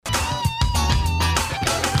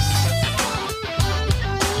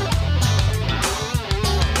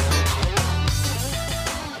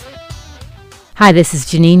Hi, this is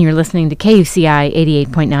Janine. You're listening to KUCI 88.9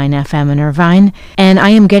 FM in Irvine, and I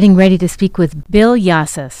am getting ready to speak with Bill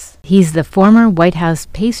Yassas. He's the former White House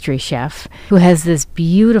pastry chef who has this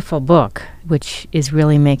beautiful book, which is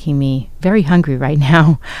really making me very hungry right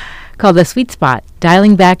now, called The Sweet Spot,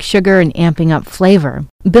 Dialing Back Sugar and Amping Up Flavor.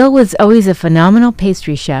 Bill was always a phenomenal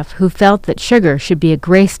pastry chef who felt that sugar should be a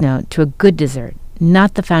grace note to a good dessert,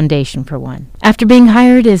 not the foundation for one. After being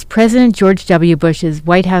hired as President George W. Bush's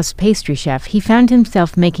White House pastry chef, he found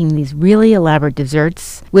himself making these really elaborate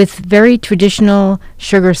desserts with very traditional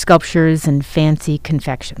sugar sculptures and fancy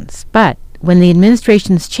confections. But when the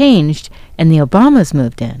administrations changed and the Obamas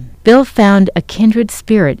moved in, Bill found a kindred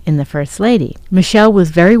spirit in the First Lady. Michelle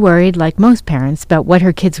was very worried, like most parents, about what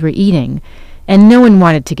her kids were eating, and no one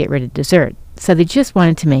wanted to get rid of dessert, so they just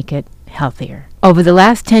wanted to make it healthier. Over the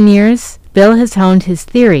last 10 years, Bill has honed his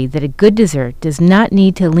theory that a good dessert does not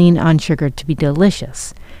need to lean on sugar to be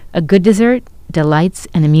delicious. A good dessert delights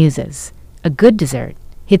and amuses. A good dessert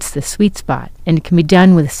hits the sweet spot, and it can be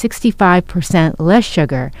done with 65% less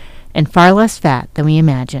sugar and far less fat than we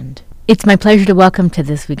imagined. It's my pleasure to welcome to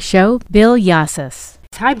this week's show, Bill Yassas.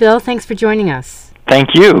 Hi, Bill. Thanks for joining us.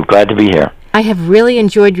 Thank you. Glad to be here. I have really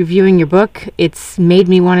enjoyed reviewing your book. It's made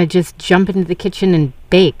me want to just jump into the kitchen and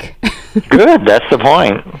bake. Good. That's the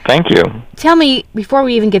point. Thank you. Tell me, before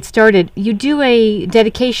we even get started, you do a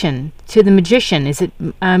dedication to the magician. Is it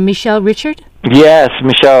Michel Richard? Yes,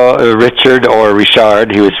 Michel Richard, or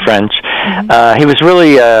Richard. He was French. Mm-hmm. He was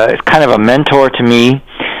really kind of a mentor to me,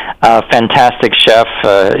 a fantastic chef.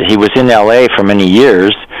 He was in L.A. for many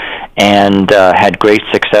years and had great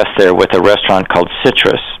success there with a restaurant called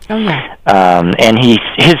Citrus. Oh, yeah. And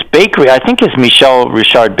his bakery, I think his Michel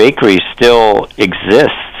Richard Bakery still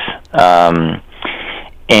exists.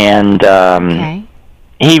 Okay.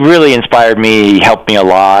 He really inspired me. He helped me a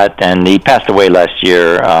lot, and he passed away last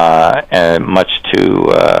year, much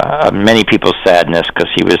to many people's sadness, because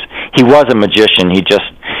he was a magician. He just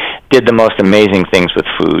did the most amazing things with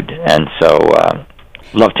food, and so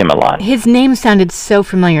loved him a lot. His name sounded so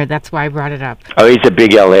familiar. That's why I brought it up. Oh, he's a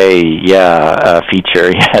big L.A.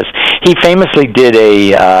 Feature. Yes, he famously did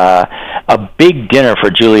a big dinner for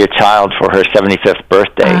Julia Child for her 75th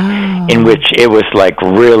birthday, in which it was like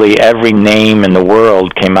really every name in the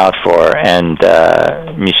world came out for her, and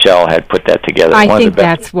Michel had put that together. I think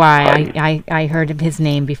that's why I heard of his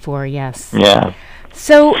name before, yes. Yeah.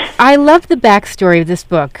 So I love the backstory of this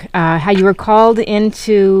book, how you were called in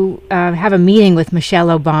to have a meeting with Michelle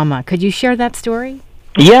Obama. Could you share that story?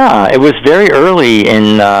 Yeah, it was very early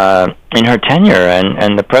in her tenure,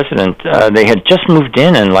 and the president, they had just moved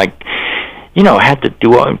in and had to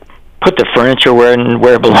put the furniture where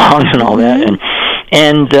it belonged and all that,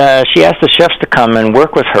 and she asked the chefs to come and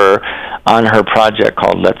work with her on her project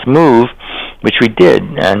called Let's Move, which we did,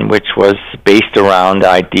 and which was based around the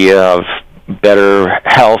idea of better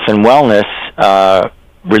health and wellness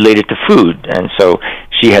related to food. And so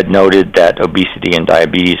she had noted that obesity and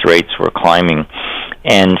diabetes rates were climbing.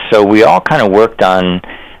 And so we all kind of worked on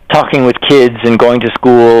talking with kids and going to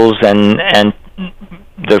schools, and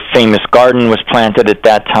the famous garden was planted at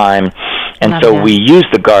that time. And so we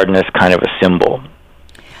used the garden as kind of a symbol.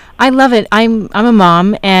 I love it. I'm a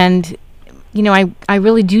mom, and I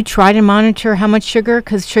really do try to monitor how much sugar,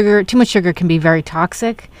 because too much sugar can be very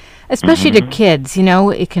toxic, especially to kids.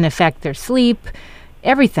 It can affect their sleep,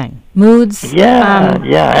 everything, moods. Yeah,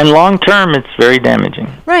 and long term, it's very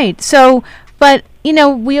damaging. Right. So, but we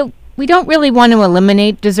don't really want to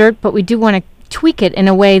eliminate dessert, but we do want to tweak it in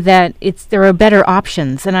a way that there are better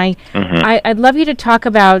options. And I'd love you to talk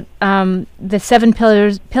about the 7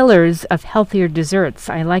 pillars of healthier desserts.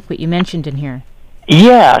 I like what you mentioned in here.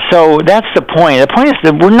 Yeah, so that's the point. The point is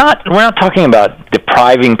that we're not talking about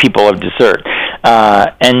depriving people of dessert.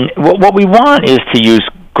 And what we want is to use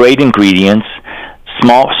great ingredients,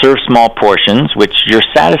 serve small portions, which you're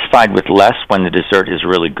satisfied with less when the dessert is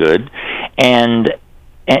really good, and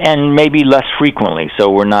maybe less frequently, so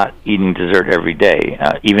we're not eating dessert every day.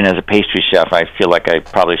 Even as a pastry chef, I feel like I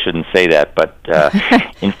probably shouldn't say that, but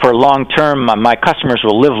for long term, my customers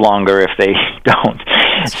will live longer if they don't.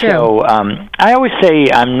 That's true. So I always say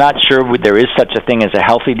I'm not sure there is such a thing as a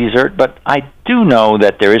healthy dessert, but I do know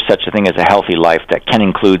that there is such a thing as a healthy life that can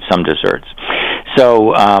include some desserts.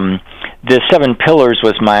 So the 7 pillars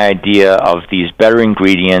was my idea of these better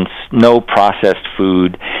ingredients, no processed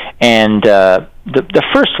food, and the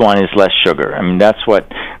first one is less sugar. I mean, that's what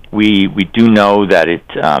we do know, that it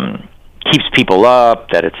keeps people up,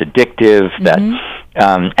 that it's addictive, that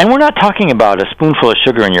and we're not talking about a spoonful of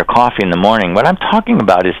sugar in your coffee in the morning. What I'm talking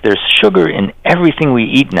about is there's sugar in everything we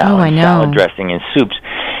eat now, I know. Salad dressing and soups.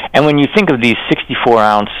 And when you think of these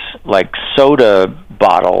 64-ounce like soda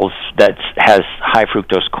bottles that has high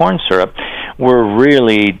fructose corn syrup, we're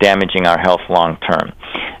really damaging our health long term.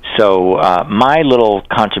 So my little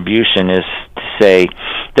contribution is to say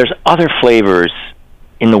there's other flavors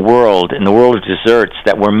in the world of desserts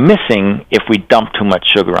that we're missing if we dump too much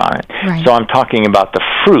sugar on it. Right. So I'm talking about the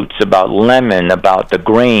fruits, about lemon, about the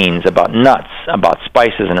grains, about nuts, about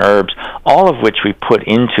spices and herbs, all of which we put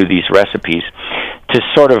into these recipes to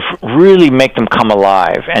sort of really make them come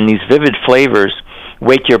alive. And these vivid flavors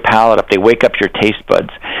wake your palate up, they wake up your taste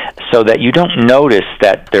buds, so that you don't notice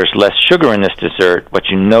that there's less sugar in this dessert. What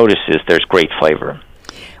you notice is there's great flavor.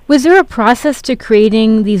 Was there a process to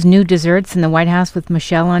creating these new desserts in the White House with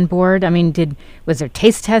Michelle on board? I mean, was there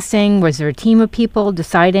taste testing? Was there a team of people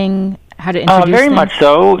deciding how to introduce Very things? much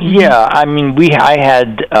so, yeah. I mean, I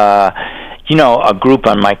had, a group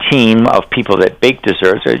on my team of people that bake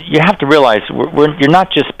desserts. You have to realize you're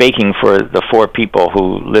not just baking for the 4 people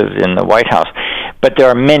who live in the White House, but there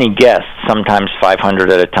are many guests, sometimes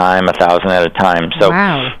 500 at a time, 1,000 at a time. So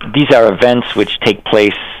wow. These are events which take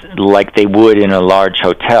place like they would in a large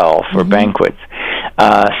hotel for banquets.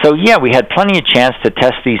 So yeah, we had plenty of chance to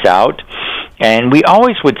test these out, and we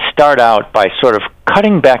always would start out by sort of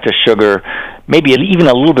cutting back the sugar, maybe even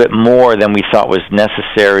a little bit more than we thought was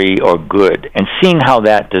necessary or good, and seeing how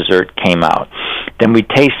that dessert came out. Then we'd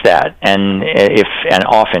taste that, and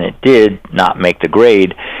often it did not make the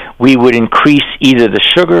grade, we would increase either the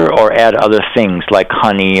sugar or add other things like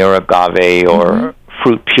honey or agave or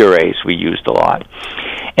fruit purees we used a lot.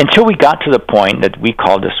 Until we got to the point that we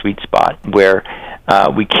called the sweet spot, where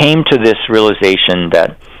we came to this realization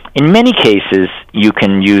that in many cases you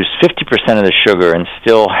can use 50% of the sugar and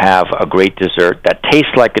still have a great dessert that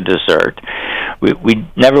tastes like a dessert. We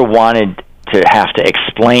never wanted to have to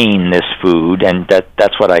explain this food, and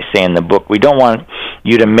that's what I say in the book. We don't want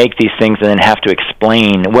you to make these things and then have to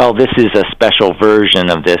explain, well, this is a special version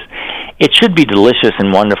of this. It should be delicious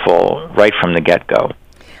and wonderful right from the get-go.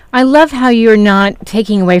 I love how you're not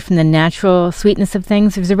taking away from the natural sweetness of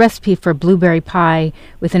things. There's a recipe for blueberry pie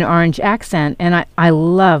with an orange accent, and I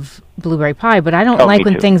love blueberry pie, but I don't like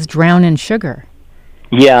when things drown in sugar.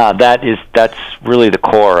 Yeah, that's really the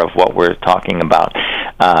core of what we're talking about.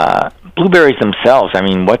 Blueberries themselves, I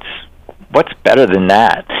mean, what's better than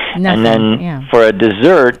that? Nothing, and then for a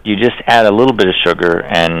dessert, you just add a little bit of sugar,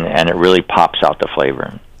 and it really pops out the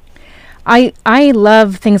flavor. I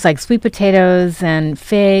love things like sweet potatoes and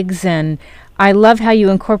figs, and I love how you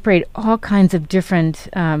incorporate all kinds of different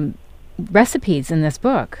recipes in this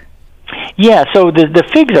book. Yeah, so the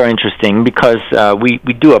figs are interesting because we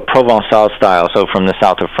do a Provençal style, so from the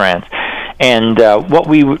south of France. And what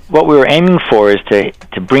we were aiming for is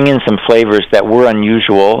to bring in some flavors that were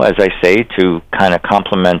unusual, as I say, to kind of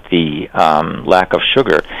complement the lack of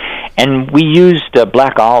sugar. And we used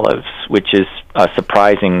black olives, which is a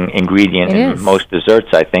surprising ingredient in most desserts,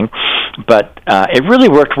 I think. But it really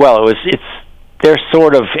worked well. They're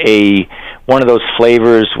sort of one of those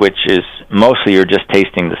flavors which is mostly you're just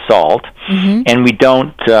tasting the salt, and we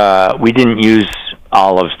didn't use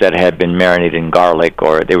olives that had been marinated in garlic,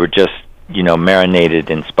 or they were just marinated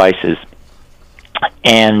in spices,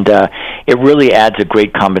 and it really adds a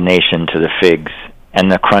great combination to the figs, and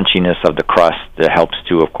the crunchiness of the crust that helps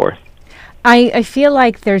too, of course. I feel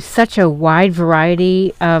like there's such a wide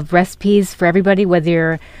variety of recipes for everybody, whether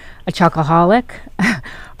you're a chocoholic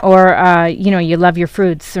or you love your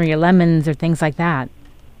fruits or your lemons or things like that.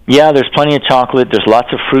 Yeah, there's plenty of chocolate. There's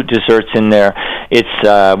lots of fruit desserts in there.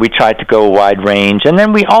 We tried to go a wide range, and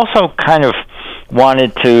then we also kind of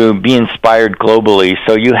wanted to be inspired globally.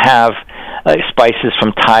 So you have spices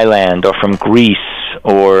from Thailand or from Greece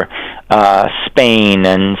or Spain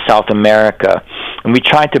and South America. And we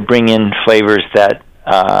tried to bring in flavors that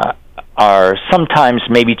are sometimes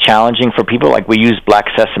maybe challenging for people. Like we use black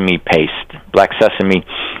sesame paste. Black sesame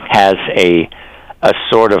has a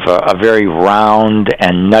sort of a very round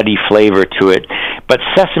and nutty flavor to it. But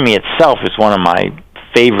sesame itself is one of my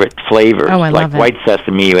favorite flavors. Oh, I love it. White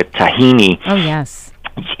sesame with tahini. Oh, yes.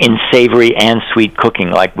 In savory and sweet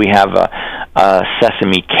cooking. Like we have a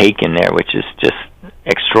sesame cake in there, which is just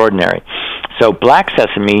extraordinary. So black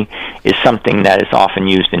sesame is something that is often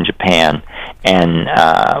used in Japan, and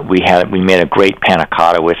we made a great panna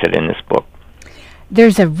cotta with it in this book.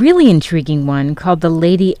 There's a really intriguing one called the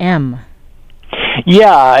Lady M.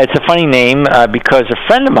 Yeah, it's a funny name because a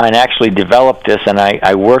friend of mine actually developed this, and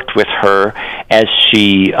I worked with her as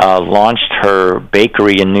she launched her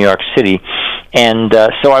bakery in New York City. And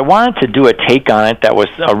so I wanted to do a take on it that was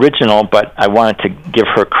original, but I wanted to give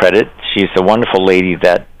her credit. She's a wonderful lady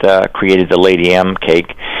that created the Lady M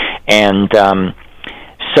cake. And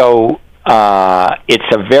So it's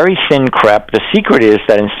a very thin crepe. The secret is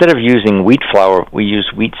that instead of using wheat flour, we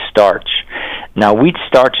use wheat starch. Now, wheat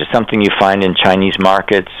starch is something you find in Chinese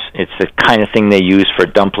markets. It's the kind of thing they use for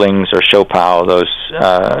dumplings or siopao, those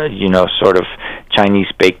sort of Chinese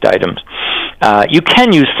baked items. You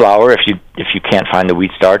can use flour if you can't find the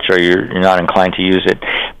wheat starch or you're not inclined to use it,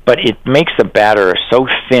 but it makes the batter so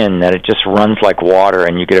thin that it just runs like water,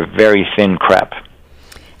 and you get a very thin crepe.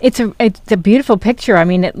 It's a beautiful picture. I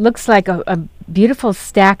mean, it looks like a beautiful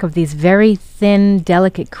stack of these very thin,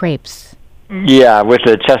 delicate crepes. Yeah, with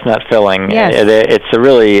the chestnut filling. Yes. It's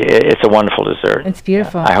a wonderful dessert. It's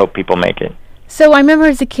beautiful. I hope people make it. So I remember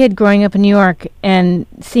as a kid growing up in New York and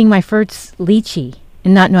seeing my first lychee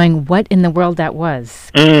and not knowing what in the world that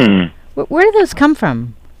was. Where do those come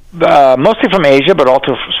from? Mostly from Asia, but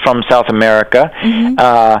also from South America. Mm-hmm.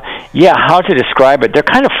 How to describe it? They're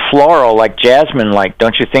kind of floral, like jasmine-like,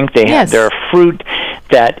 don't you think? They're a fruit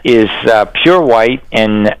that is pure white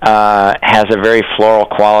and has a very floral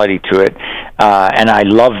quality to it. And I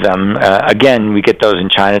love them. Again, we get those in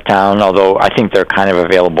Chinatown, although I think they're kind of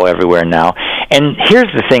available everywhere now. And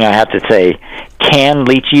here's the thing I have to say. Canned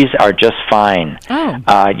lychees are just fine.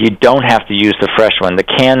 Oh. You don't have to use the fresh one. The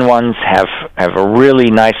canned ones have a really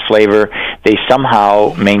nice flavor. They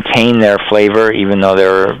somehow maintain their flavor even though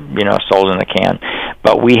they're sold in a can.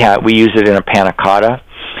 But we use it in a panna cotta,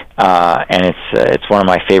 and it's one of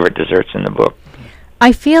my favorite desserts in the book.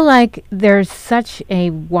 I feel like there's such a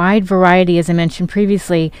wide variety, as I mentioned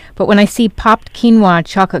previously, but when I see popped quinoa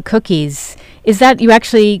chocolate cookies, is that you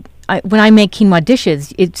actually, when I make quinoa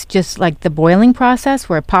dishes, it's just like the boiling process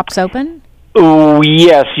where it pops open? Oh,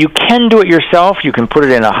 yes. You can do it yourself. You can put it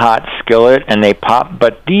in a hot skillet and they pop,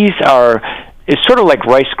 but it's sort of like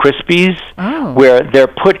Rice Krispies, where they're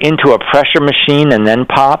put into a pressure machine and then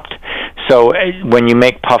popped. So when you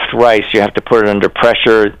make puffed rice, you have to put it under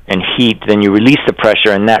pressure and heat. Then you release the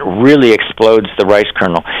pressure, and that really explodes the rice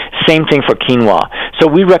kernel. Same thing for quinoa. So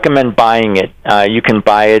we recommend buying it. You can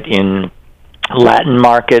buy it in Latin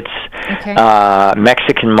markets,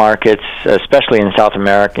 Mexican markets, especially in South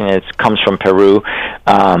America. It comes from Peru,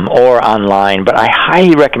 or online. But I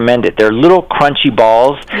highly recommend it. They're little crunchy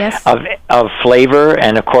balls of flavor,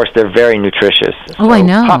 and of course they're very nutritious. Oh, so I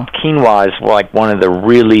know. Popped quinoa is like one of the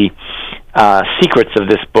really secrets of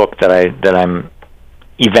this book that I'm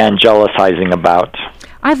evangelizing about.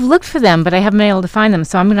 I've looked for them, but I haven't been able to find them,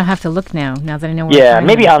 so I'm going to have to look now that I know where to find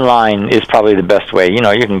maybe them. Online is probably the best way. You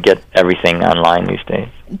can get everything online these days.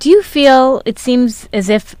 Do you feel it seems as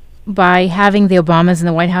if by having the Obamas in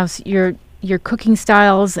the White House, your cooking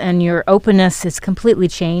styles and your openness has completely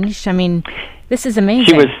changed? I mean, this is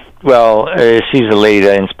amazing. She's a lady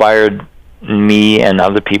that inspired me and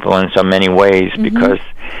other people in so many ways, because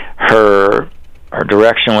her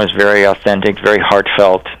direction was very authentic, very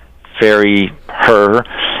heartfelt, very her.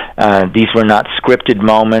 These were not scripted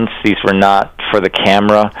moments. These were not for the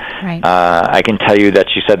camera. Right. I can tell you that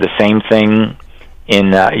she said the same thing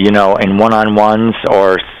in one-on-ones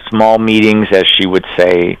or small meetings as she would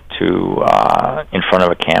say to in front of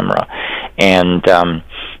a camera. And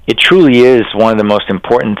it truly is one of the most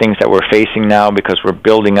important things that we're facing now, because we're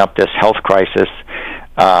building up this health crisis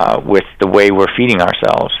with the way we're feeding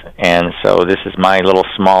ourselves. And so this is my little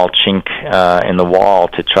small chink in the wall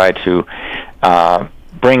to try to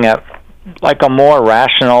bring up like a more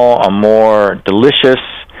rational, a more delicious,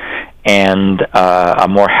 and a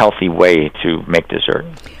more healthy way to make dessert.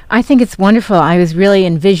 I think it's wonderful. I was really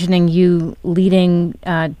envisioning you leading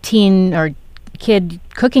teen or kid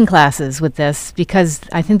cooking classes with this, because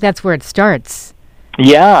I think that's where it starts.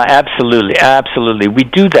 Yeah, absolutely. We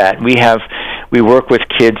do that. We work with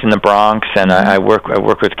kids in the Bronx, and I work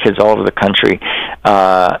with kids all over the country.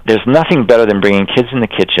 There's nothing better than bringing kids in the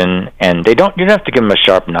kitchen, and you don't have to give them a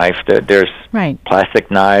sharp knife. There's plastic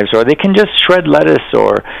knives, or they can just shred lettuce,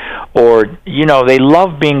 or they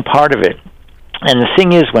love being part of it. And the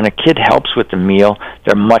thing is, when a kid helps with the meal,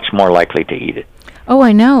 they're much more likely to eat it. Oh,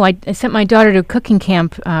 I know. I sent my daughter to a cooking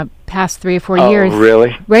camp past 3 or 4 years. Oh,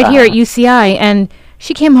 really? Right here at UCI, and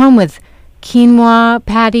she came home with quinoa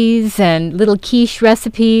patties and little quiche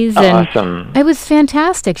recipes. Awesome. And it was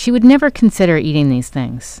fantastic. She would never consider eating these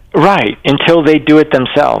things. Right, until they do it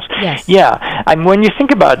themselves. Yes. Yeah. When you think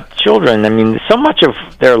about children, I mean, so much of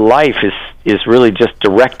their life is really just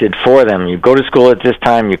directed for them. You go to school at this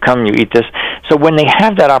time, you come, you eat this. So when they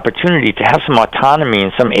have that opportunity to have some autonomy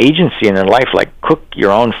and some agency in their life, like cook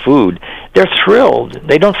your own food, they're thrilled.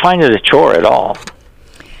 They don't find it a chore at all.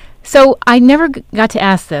 So I never got to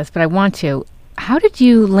ask this, but I want to. How did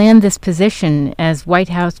you land this position as White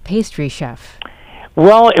House pastry chef?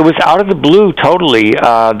 Well, it was out of the blue, totally.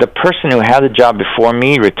 The person who had the job before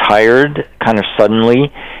me retired kind of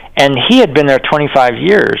suddenly, and he had been there 25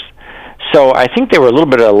 years. So I think they were a little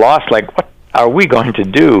bit at a loss, like, what are we going to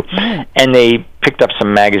do? Right. And they picked up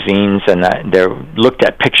some magazines, and they looked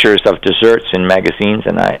at pictures of desserts in magazines,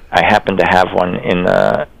 and I happened to have one in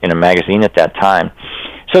a magazine at that time.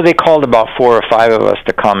 So they called about 4 or 5 of us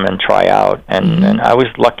to come and try out, and I was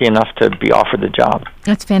lucky enough to be offered the job.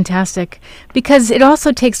 That's fantastic, because it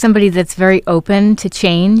also takes somebody that's very open to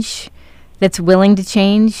change, that's willing to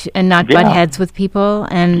change and not butt heads with people.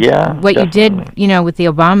 And what definitely. you did, with the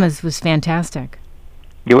Obamas was fantastic.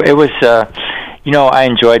 It was, I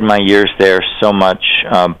enjoyed my years there so much.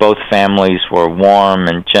 Both families were warm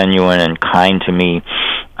and genuine and kind to me.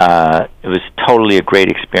 It was totally a great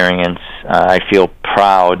experience. I feel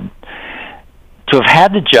proud to have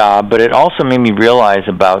had the job, but it also made me realize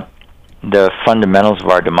about the fundamentals of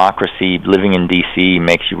our democracy. Living in D.C.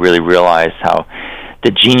 makes you really realize how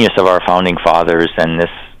the genius of our founding fathers and this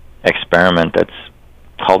experiment that's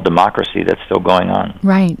called democracy that's still going on.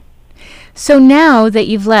 Right. So now that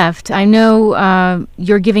you've left, I know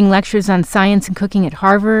you're giving lectures on science and cooking at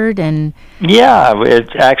Harvard, and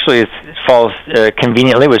it falls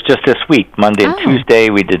conveniently. It was just this week, Monday and Tuesday.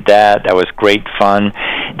 We did that. That was great fun.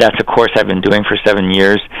 That's a course I've been doing for 7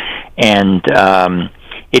 years, and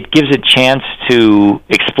it gives a chance to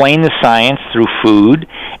explain the science through food,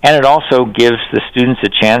 and it also gives the students a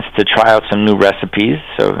chance to try out some new recipes.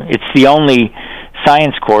 So it's the only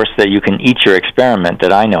science course that you can eat your experiment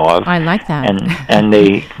that I know of. I like that. And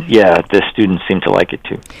the students seem to like it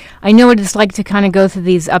too. I know what it's like to kind of go through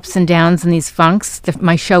these ups and downs and these funks.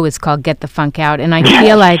 My show is called Get the Funk Out, and I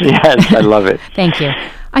feel like... Yes, I love it. Thank you.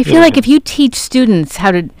 I feel like if you teach students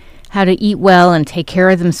how to eat well and take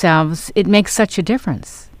care of themselves, it makes such a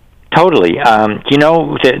difference. Totally.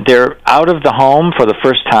 They're out of the home for the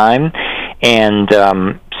first time,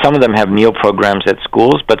 and some of them have meal programs at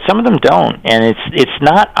schools, but some of them don't. And it's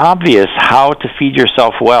not obvious how to feed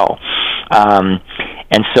yourself well.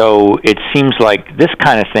 And so it seems like this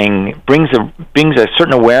kind of thing brings a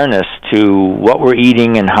certain awareness to what we're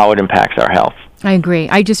eating and how it impacts our health. I agree.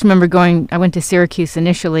 I just remember I went to Syracuse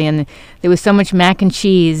initially, and there was so much mac and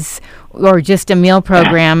cheese or just a meal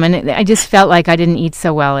program, and I just felt like I didn't eat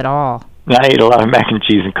so well at all. I ate a lot of mac and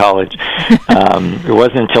cheese in college. It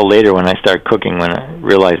wasn't until later when I started cooking when I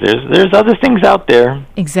realized there's other things out there.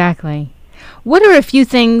 Exactly. What are a few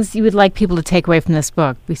things you would like people to take away from this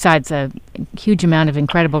book, besides a huge amount of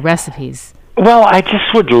incredible recipes? Well, I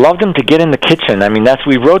just would love them to get in the kitchen. I mean,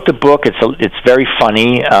 we wrote the book. It's very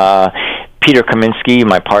funny. Peter Kaminsky,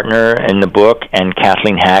 my partner in the book, and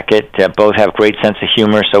Kathleen Hackett both have great sense of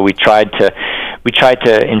humor. So we tried to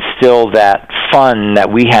instill that fun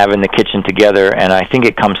that we have in the kitchen together, and I think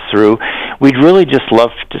it comes through. We'd really just love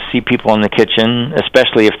to see people in the kitchen,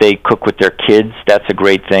 especially if they cook with their kids. That's a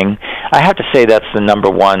great thing. I have to say that's the number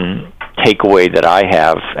one takeaway that I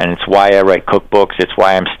have, and it's why I write cookbooks. It's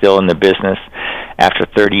why I'm still in the business after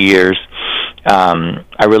 30 years.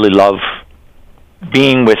 I really love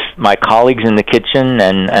being with my colleagues in the kitchen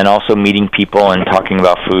and also meeting people and talking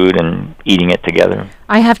about food and eating it together.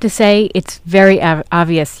 I have to say, it's very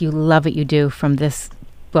obvious you love what you do from this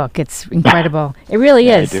book. It's incredible. It really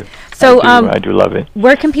is. I do. So, I do love it.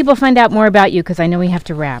 Where can people find out more about you? Because I know we have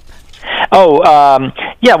to wrap. Well,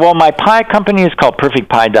 my pie company is called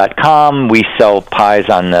perfectpie.com. We sell pies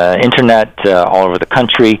on the internet all over the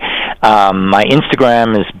country. My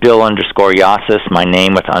Instagram is Bill_Yasis, my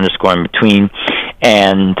name with the underscore in between.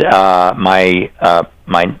 And my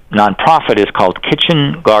nonprofit is called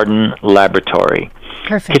Kitchen Garden Laboratory.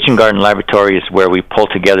 Perfect. Kitchen Garden Laboratory is where we pull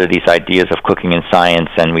together these ideas of cooking and science,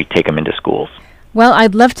 and we take them into schools. Well,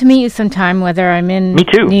 I'd love to meet you sometime, whether I'm in Me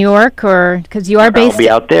too. New York or because you are based. I'll be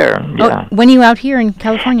out there. Yeah. When are you out here in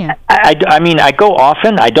California? I mean, I go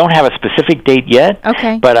often. I don't have a specific date yet.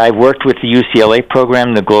 Okay. But I've worked with the UCLA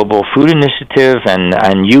program, the Global Food Initiative,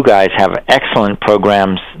 and you guys have excellent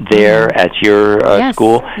programs there at your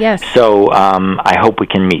school. Yes. So I hope we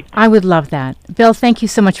can meet. I would love that. Bill, thank you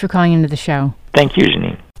so much for calling into the show. Thank you,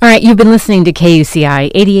 Janine. All right, you've been listening to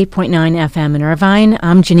KUCI 88.9 FM in Irvine.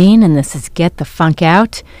 I'm Janine, and this is Get the Funk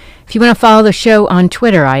Out. If you want to follow the show on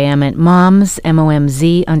Twitter, I am at moms,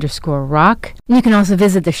 MOMZ_rock. And you can also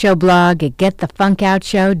visit the show blog at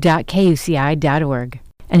getthefunkoutshow.kuci.org.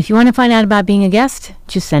 And if you want to find out about being a guest,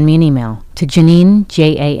 just send me an email to Janine,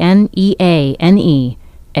 JANEANE,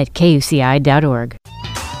 @kuci.org.